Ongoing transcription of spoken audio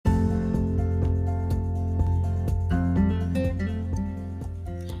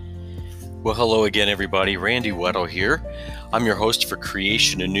Well, hello again, everybody. Randy Weddle here. I'm your host for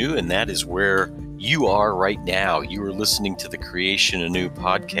Creation Anew, and that is where you are right now. You are listening to the Creation Anew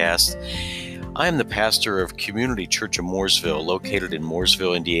podcast. I am the pastor of Community Church of Mooresville, located in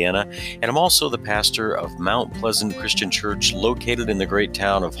Mooresville, Indiana, and I'm also the pastor of Mount Pleasant Christian Church, located in the great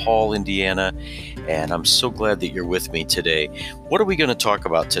town of Hall, Indiana, and I'm so glad that you're with me today. What are we going to talk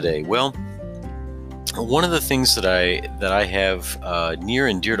about today? Well, one of the things that I have near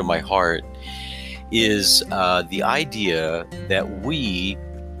and dear to my heart is the idea that we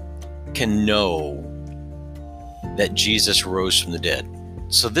can know that Jesus rose from the dead.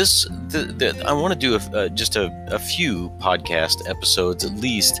 So I want to do just a few podcast episodes at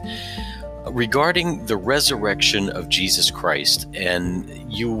least regarding the resurrection of Jesus Christ. And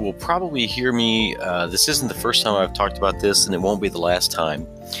you will probably hear me, this isn't the first time I've talked about this, and it won't be the last time,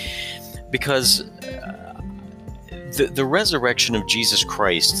 because the resurrection of Jesus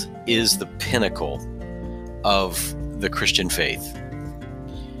Christ is the pinnacle of the Christian faith.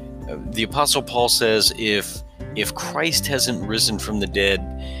 The Apostle Paul says, if Christ hasn't risen from the dead,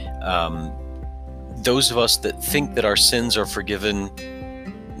 those of us that think that our sins are forgiven,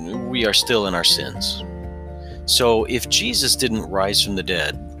 we are still in our sins. So if Jesus didn't rise from the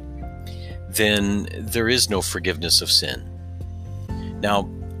dead, then there is no forgiveness of sin. Now,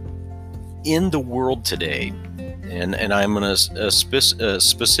 in the world today, and I'm going to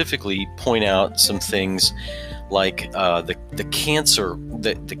specifically point out some things like the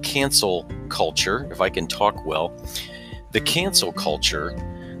cancel culture, if I can talk well, the cancel culture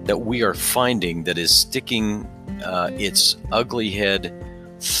that we are finding that is sticking its ugly head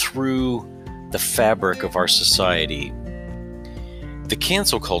through the fabric of our society. The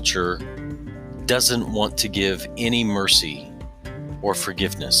cancel culture doesn't want to give any mercy or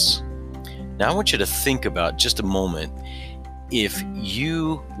forgiveness. Now, I want you to think about just a moment, if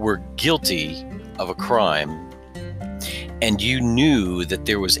you were guilty of a crime and you knew that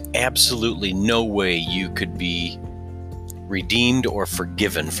there was absolutely no way you could be redeemed or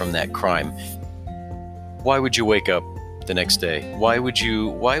forgiven from that crime, why would you wake up the next day? Why would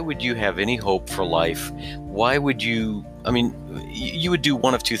you have any hope for life? Why would you, you would do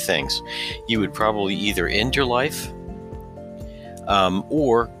one of two things. You would probably either end your life,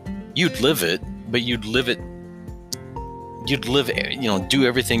 or you'd live it, but you'd live, do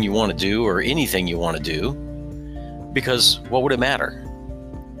everything you want to do or anything you want to do, because what would it matter?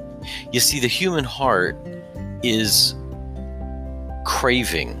 You see, the human heart is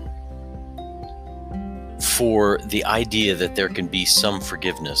craving for the idea that there can be some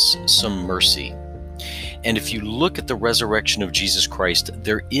forgiveness, some mercy. And if you look at the resurrection of Jesus Christ,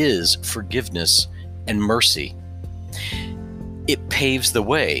 there is forgiveness and mercy. It paves the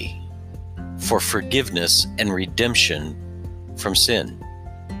way for forgiveness and redemption from sin.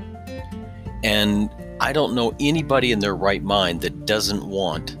 And I don't know anybody in their right mind that doesn't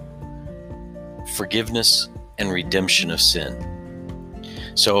want forgiveness and redemption of sin.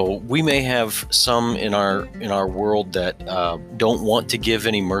 So we may have some in our world that don't want to give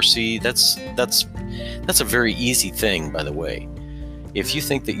any mercy. That's a very easy thing, by the way. If you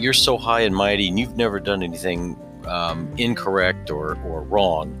think that you're so high and mighty and you've never done anything incorrect or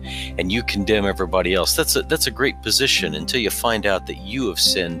wrong, and you condemn everybody else, that's a great position until you find out that you have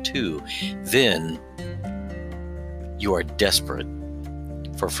sinned too. Then you are desperate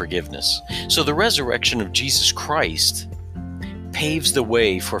for forgiveness. So the resurrection of Jesus Christ paves the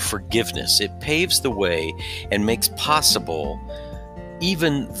way for forgiveness. It paves the way and makes possible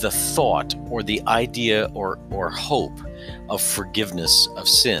even the thought or the idea or hope of forgiveness of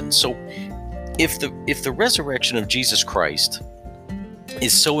sin. So if the resurrection of Jesus Christ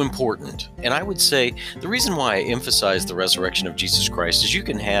is so important, and I would say the reason why I emphasize the resurrection of Jesus Christ is you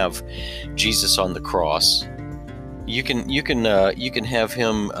can have Jesus on the cross. You can have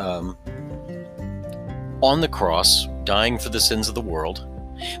him on the cross, dying for the sins of the world.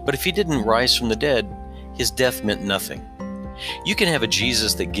 But if he didn't rise from the dead, his death meant nothing. You can have a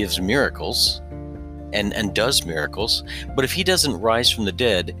Jesus that gives miracles and does miracles, but if he doesn't rise from the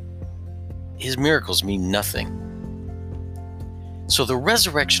dead, his miracles mean nothing. So the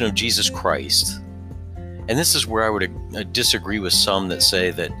resurrection of Jesus Christ, and this is where I would disagree with some that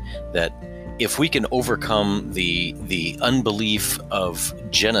say that if we can overcome the unbelief of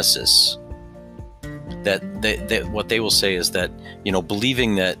Genesis, that what they will say is that,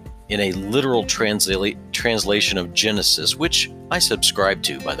 believing that in a literal translation of Genesis, which I subscribe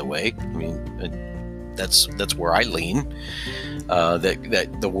to, by the way, that's where I lean,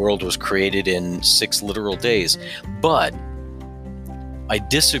 that the world was created in 6 literal days. But I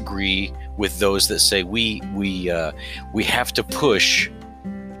disagree with those that say we have to push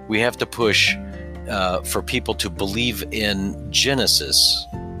We have to push for people to believe in Genesis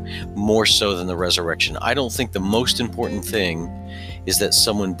more so than the resurrection. I don't think the most important thing is that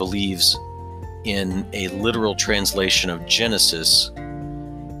someone believes in a literal translation of Genesis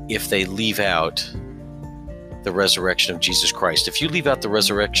if they leave out the resurrection of Jesus Christ. If you leave out the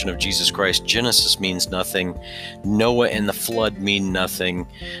resurrection of Jesus Christ, Genesis means nothing. Noah and the flood mean nothing.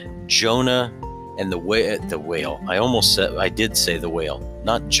 Jonah and the whale. I did say the whale.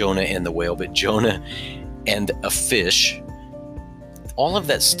 Not Jonah and the whale, but Jonah and a fish. All of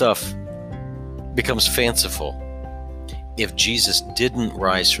that stuff becomes fanciful if Jesus didn't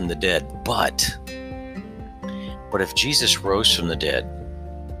rise from the dead. But if Jesus rose from the dead,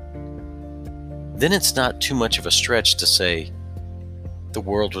 then it's not too much of a stretch to say the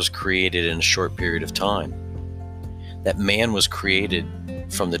world was created in a short period of time, that man was created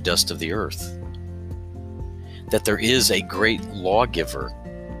from the dust of the earth, that there is a great lawgiver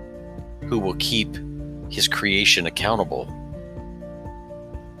who will keep his creation accountable.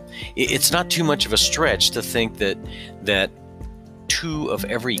 It's not too much of a stretch to think that two of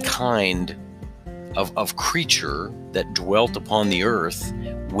every kind of creature that dwelt upon the earth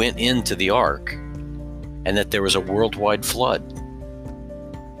went into the ark, and that there was a worldwide flood.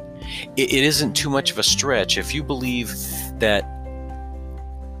 It isn't too much of a stretch if you believe that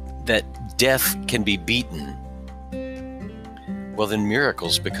death can be beaten. Well, then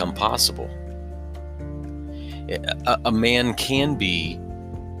miracles become possible. A man can be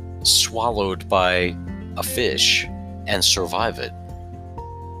swallowed by a fish and survive it.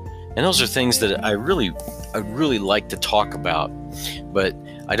 And those are things that I'd really like to talk about, but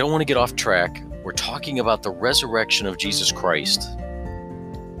I don't want to get off track. We're talking about the resurrection of Jesus Christ.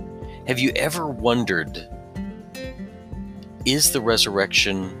 Have you ever wondered, is the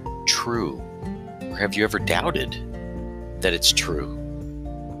resurrection true? Or have you ever doubted that it's true?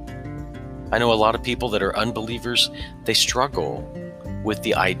 I know a lot of people that are unbelievers, they struggle with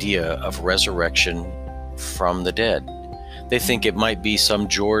the idea of resurrection from the dead. They think it might be some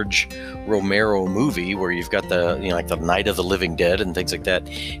George Romero movie where you've got like the Night of the Living Dead and things like that.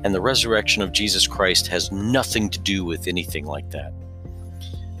 And the resurrection of Jesus Christ has nothing to do with anything like that.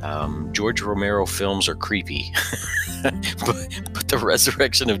 George Romero films are creepy, but the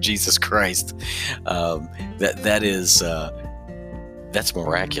resurrection of Jesus Christ, that's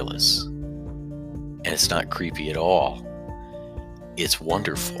miraculous, and it's not creepy at all. It's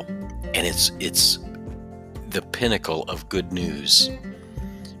wonderful, and it's the pinnacle of good news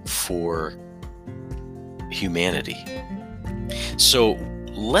for humanity. So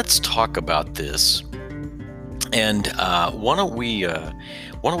let's talk about this, and why don't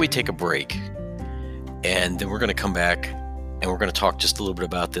we take a break, and then we're going to come back and we're going to talk just a little bit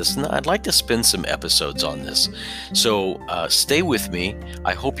about this. And I'd like to spend some episodes on this, so stay with me.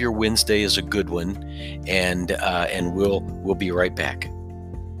 I hope your Wednesday is a good one, and we'll be right back.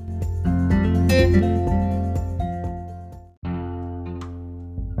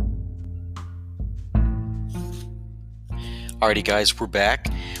 Alrighty, guys, we're back.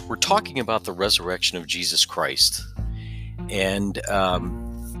 We're talking about the resurrection of Jesus Christ. And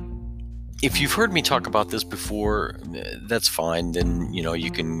if you've heard me talk about this before, that's fine. Then,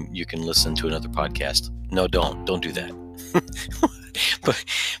 you can listen to another podcast. No, don't do that.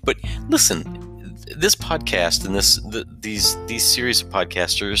 but listen, this podcast and these series of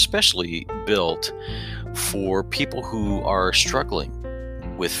podcasts are especially built for people who are struggling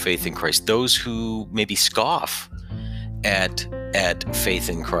with faith in Christ, those who maybe scoff at faith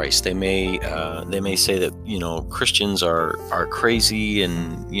in Christ. They may say that Christians are crazy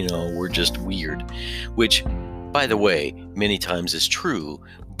and we're just weird, which, by the way, many times is true.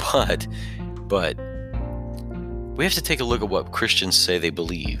 But we have to take a look at what Christians say they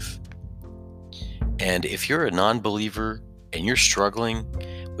believe. And if you're a non-believer and you're struggling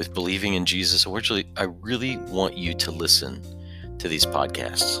with believing in Jesus, I really want you to listen to these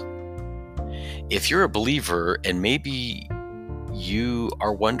podcasts. If you're a believer and maybe you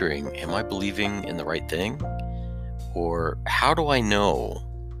are wondering, am I believing in the right thing? Or how do I know?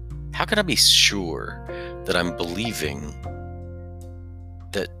 How can I be sure that I'm believing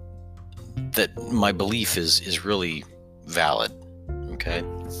that my belief is really valid? Okay?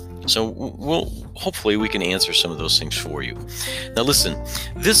 So hopefully we can answer some of those things for you. Now listen,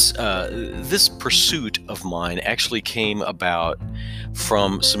 this pursuit of mine actually came about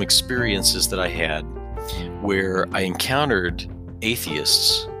from some experiences that I had where I encountered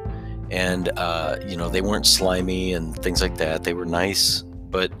atheists, and they weren't slimy and things like that. They were nice,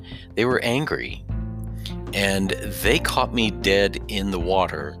 but they were angry, and they caught me dead in the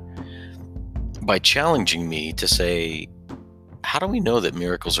water by challenging me to say, how do we know that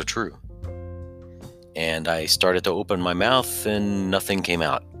miracles are true? And I started to open my mouth and nothing came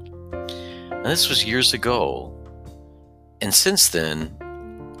out. And this was years ago. And since then,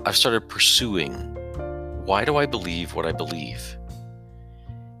 I've started pursuing, why do I believe what I believe?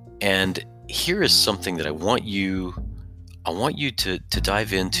 And here is something that I want you to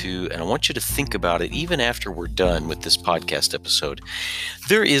dive into, and I want you to think about it even after we're done with this podcast episode.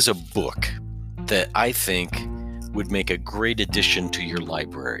 There is a book that I think would make a great addition to your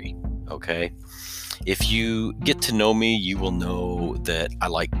library, okay? If you get to know me, you will know that I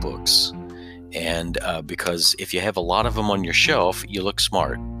like books. And because if you have a lot of them on your shelf, you look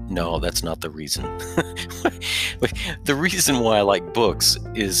smart. No, that's not the reason. The reason why I like books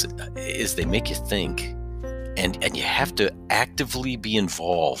is they make you think. And you have to actively be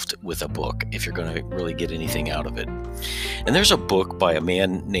involved with a book if you're going to really get anything out of it. And there's a book by a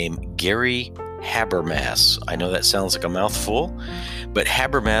man named Gary Habermas. I know that sounds like a mouthful, but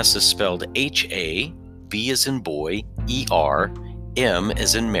Habermas is spelled H-A, B as in boy, E-R, M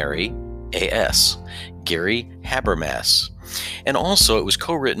as in Mary, A-S. Gary Habermas. And also it was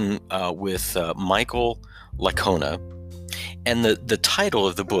co-written with Michael Licona. And the title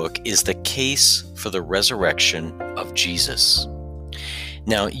of the book is The Case for the Resurrection of Jesus.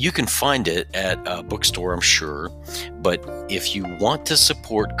 Now, you can find it at a bookstore, I'm sure, but if you want to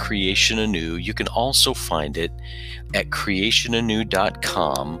support Creation Anew, you can also find it at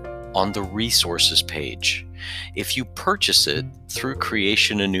creationanew.com on the resources page. If you purchase it through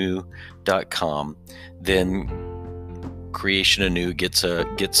creationanew.com, then Creation Anew gets a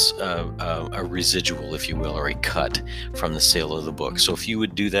residual, if you will, or a cut from the sale of the book. So if you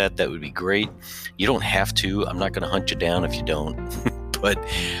would do that, that would be great. You don't have to. I'm not going to hunt you down if you don't, but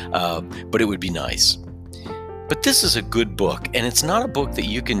it would be nice. But this is a good book, and it's not a book that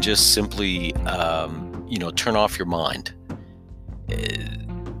you can just simply turn off your mind.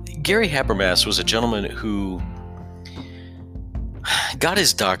 Gary Habermas was a gentleman who got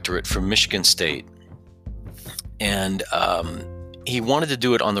his doctorate from Michigan State. And he wanted to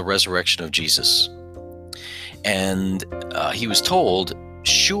do it on the resurrection of Jesus. And he was told,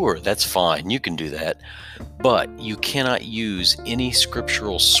 sure, that's fine, you can do that, but you cannot use any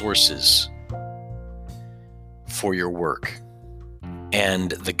scriptural sources for your work.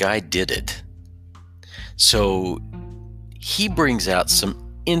 And the guy did it. So he brings out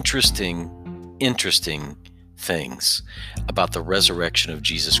some interesting things about the resurrection of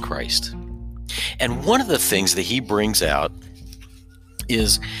Jesus Christ. And one of the things that he brings out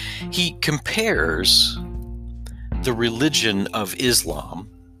is he compares the religion of Islam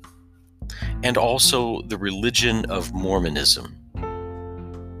and also the religion of Mormonism,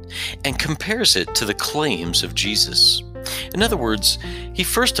 and compares it to the claims of Jesus. In other words, he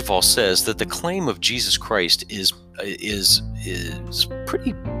first of all says that the claim of Jesus Christ is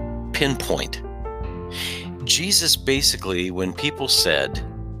pretty pinpoint. Jesus basically, when people said,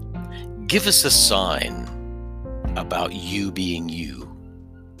 "Give us a sign about you being you,"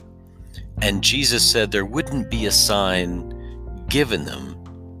 and Jesus said there wouldn't be a sign given them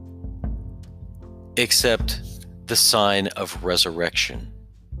except the sign of resurrection.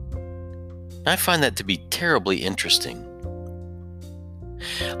 I find that to be terribly interesting.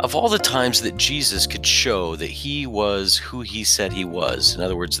 Of all the times that Jesus could show that he was who he said he was, in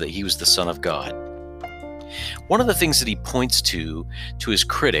other words, that he was the Son of God, one of the things that he points to his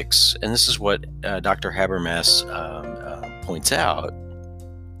critics, and this is what Dr. Habermas points out,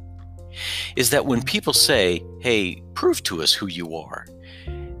 is that when people say, "Hey, prove to us who you are,"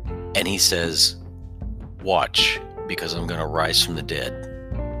 and he says, "Watch, because I'm going to rise from the dead,"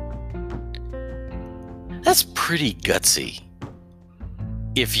 that's pretty gutsy.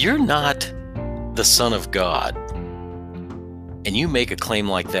 If you're not the Son of God and you make a claim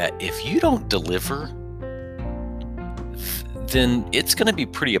like that, if you don't deliver, then it's going to be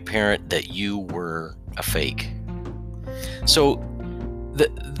pretty apparent that you were a fake. So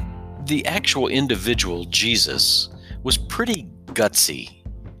the actual individual, Jesus, was pretty gutsy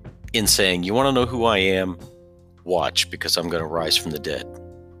in saying, "You want to know who I am? Watch, because I'm going to rise from the dead."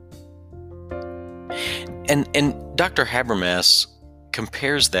 And Dr. Habermas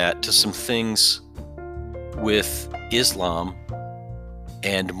compares that to some things with Islam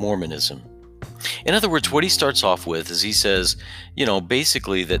and Mormonism. In other words, what he starts off with is he says,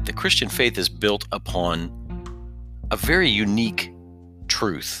 basically that the Christian faith is built upon a very unique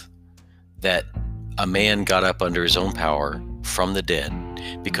truth, that a man got up under his own power from the dead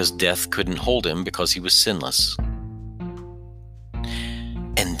because death couldn't hold him because he was sinless.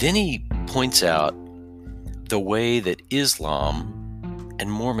 And then he points out the way that Islam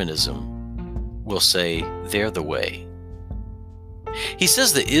and Mormonism will say they're the way. He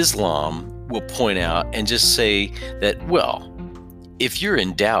says that Islam will point out and just say that, well, if you're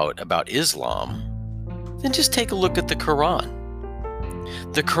in doubt about Islam, then just take a look at the Quran.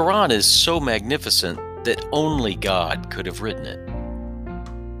 The Quran is so magnificent that only God could have written it.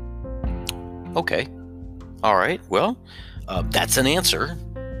 Okay, all right, well, that's an answer.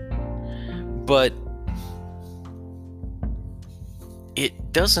 But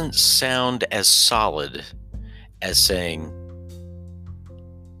it doesn't sound as solid as saying,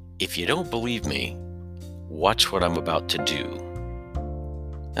 if you don't believe me, watch what I'm about to do.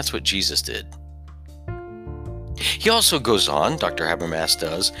 That's what Jesus did. He also goes on, Dr. Habermas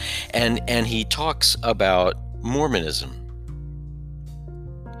does, and he talks about Mormonism.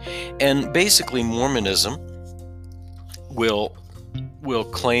 And basically Mormonism will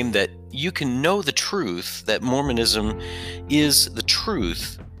claim that you can know the truth, that Mormonism is the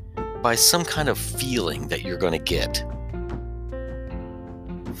truth, by some kind of feeling that you're going to get.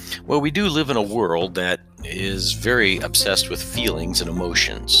 Well, we do live in a world that is very obsessed with feelings and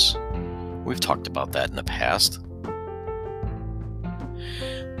emotions. We've talked about that in the past.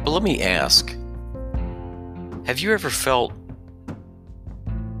 But let me ask, have you ever felt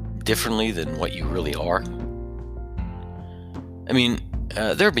differently than what you really are? I mean,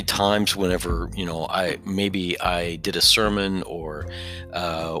 there'll be times whenever, I did a sermon or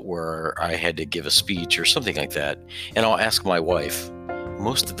where I had to give a speech or something like that, and I'll ask my wife.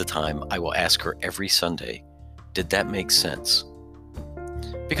 Most of the time, I will ask her every Sunday, did that make sense?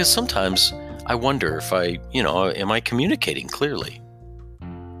 Because sometimes I wonder if am I communicating clearly?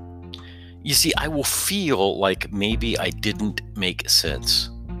 You see, I will feel like maybe I didn't make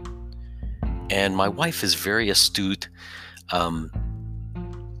sense. And my wife is very astute, and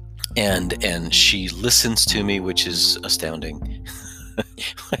she listens to me, which is astounding.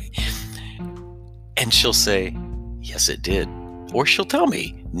 And she'll say, yes, it did. Or she'll tell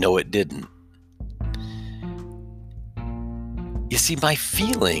me, no, it didn't. You see, my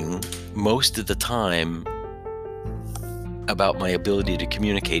feeling most of the time about my ability to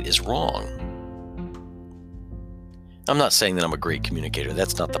communicate is wrong. I'm not saying that I'm a great communicator.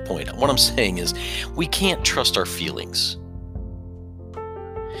 That's not the point. What I'm saying is we can't trust our feelings.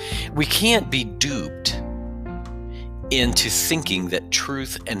 We can't be duped into thinking that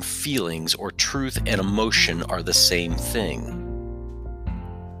truth and feelings or truth and emotion are the same thing.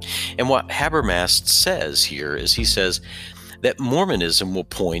 And what Habermas says here is he says that Mormonism will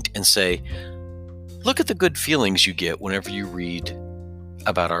point and say, look at the good feelings you get whenever you read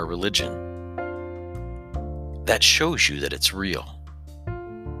about our religion. That shows you that it's real.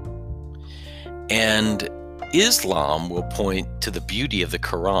 And Islam will point to the beauty of the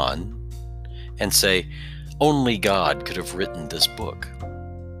Quran and say, only God could have written this book.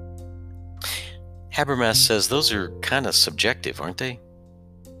 Habermas says those are kind of subjective, aren't they?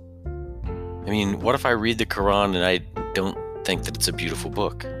 I mean, what if I read the Quran and I don't think that it's a beautiful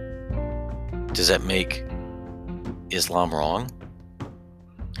book? Does that make Islam wrong?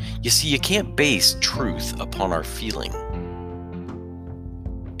 You see, you can't base truth upon our feeling.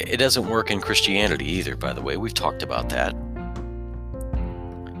 It doesn't work in Christianity either, by the way. We've talked about that.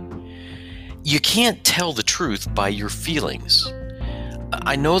 You can't tell the truth by your feelings.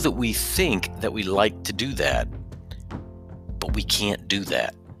 I know that we think that we like to do that, but we can't do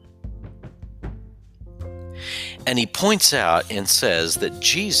that. And he points out and says that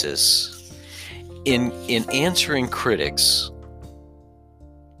Jesus, in answering critics,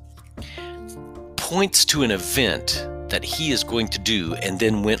 points to an event that he is going to do and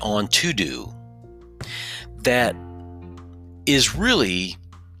then went on to do that is really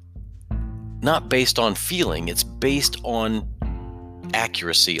not based on feeling. It's based on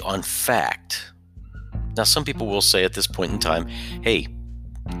accuracy, on fact. Now, some people will say at this point in time, hey,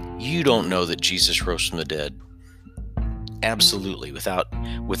 you don't know that Jesus rose from the dead. Absolutely,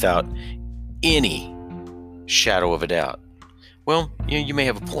 without any shadow of a doubt. Well, you may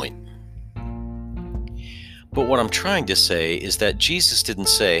have a point. But what I'm trying to say is that Jesus didn't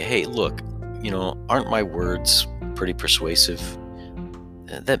say, hey, look, aren't my words pretty persuasive?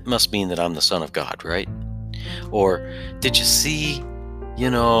 That must mean that I'm the Son of God, right? Or did you see,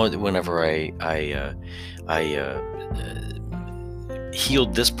 whenever I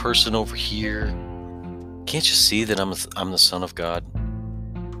healed this person over here, can't you see that I'm the Son of God?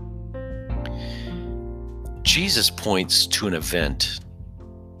 Jesus points to an event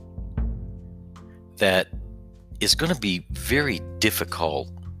that is going to be very difficult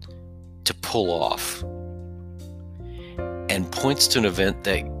to pull off, and points to an event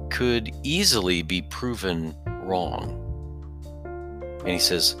that could easily be proven wrong. And he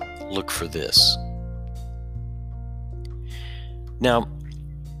says, look for this. Now,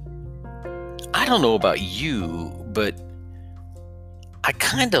 I don't know about you, but I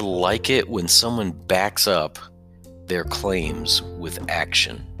kind of like it when someone backs up their claims with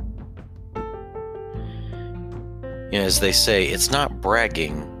action. As they say, it's not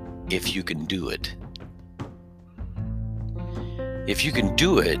bragging if you can do it. If you can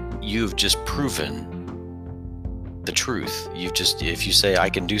do it, you've just proven the truth. If you say I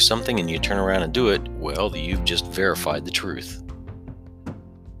can do something and you turn around and do it, well, you've just verified the truth.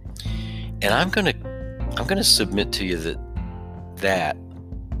 And I'm going to submit to you that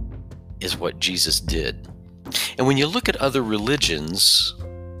is what Jesus did. And when you look at other religions,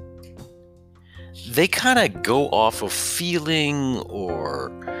 they kind of go off of feeling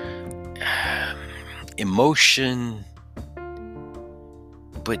or emotion.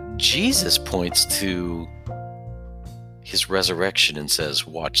 But Jesus points to his resurrection and says,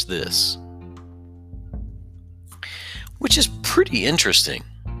 watch this. Which is pretty interesting.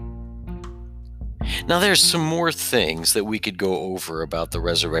 Now, there's some more things that we could go over about the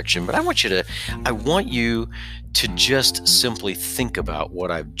resurrection, but I want you to just simply think about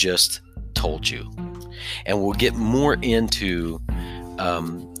what I've just told you. And we'll get more into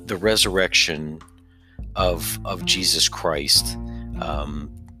the resurrection of Jesus Christ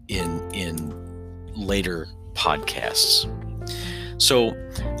in later podcasts. So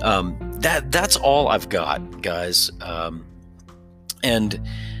that's all I've got, guys.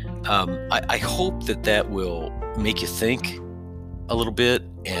 I hope that will make you think a little bit,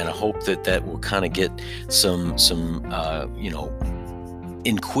 and I hope that will kind of get some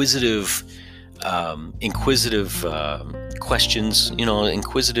inquisitive questions,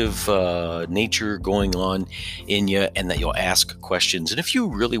 inquisitive nature going on in you, and that you'll ask questions. And if you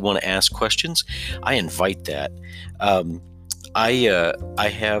really want to ask questions, I invite that. I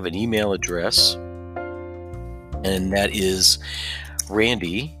have an email address, and that is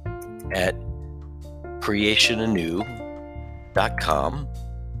randy@creationanew.com,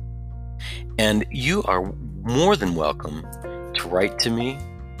 and you are more than welcome to write to me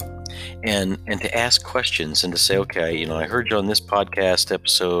and to ask questions and to say, okay, I heard you on this podcast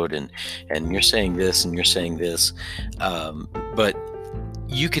episode, and you're saying this and you're saying this, but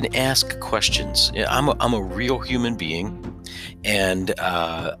you can ask questions. I'm a real human being, and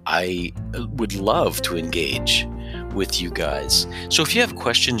I would love to engage with you guys. So if you have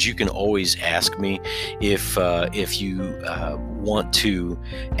questions, you can always ask me. If you want to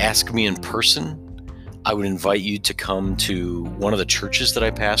ask me in person, I would invite you to come to one of the churches that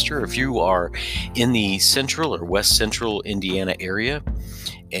I pastor. If you are in the central or west central Indiana area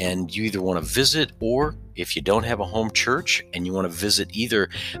and you either want to visit, or if you don't have a home church and you want to visit either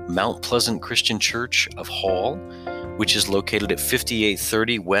Mount Pleasant Christian Church of Hall, which is located at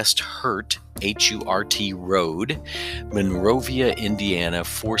 5830 West Hurt, H-U-R-T Road, Monrovia, Indiana,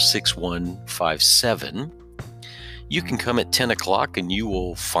 46157. You can come at 10 o'clock and you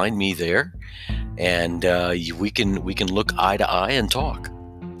will find me there, and we can look eye to eye and talk.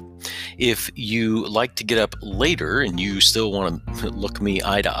 If you like to get up later and you still want to look me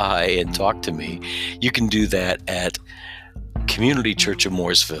eye to eye and talk to me, you can do that at Community Church of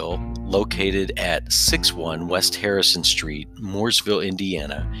Mooresville, located at 61 West Harrison Street, Mooresville,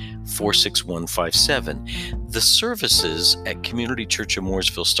 Indiana, 46157. The services at Community Church of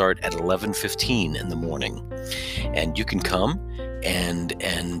Mooresville start at 11:15 in the morning, and you can come and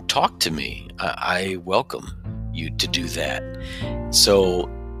talk to me. I welcome you to do that. So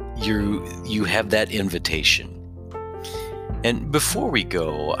you have that invitation. And before we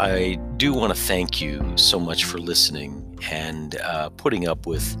go, I do want to thank you so much for listening and putting up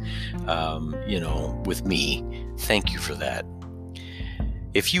with me. Thank you for that.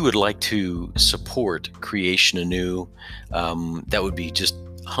 If you would like to support Creation Anew, that would be just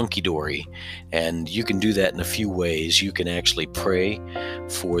hunky-dory, and you can do that in a few ways. You can actually pray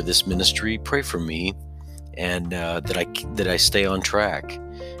for this ministry, pray for me, and that I stay on track,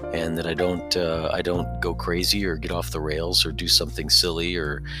 and that I don't go crazy or get off the rails or do something silly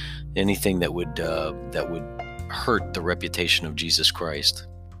or anything that would hurt the reputation of Jesus Christ.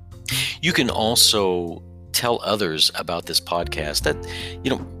 You can also tell others about this podcast. That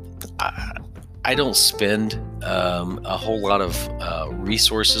I don't spend a whole lot of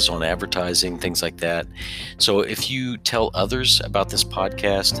resources on advertising, things like that. So if you tell others about this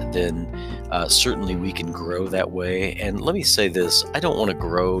podcast, then certainly we can grow that way. And let me say this: I don't want to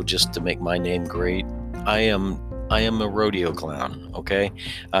grow just to make my name great. I am a rodeo clown. Okay,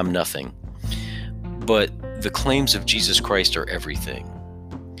 I'm nothing. But the claims of Jesus Christ are everything.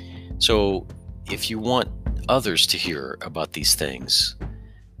 So if you want others to hear about these things,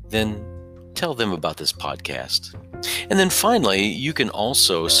 then tell them about this podcast. And then finally, you can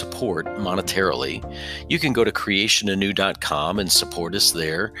also support monetarily. You can go to creationanew.com and support us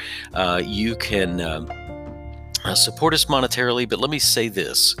there. You can support us monetarily, but let me say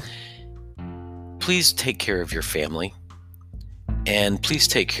this. Please take care of your family, and please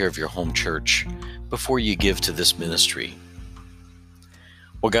take care of your home church before you give to this ministry.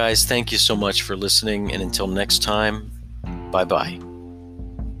 Well, guys, thank you so much for listening, and until next time, bye-bye.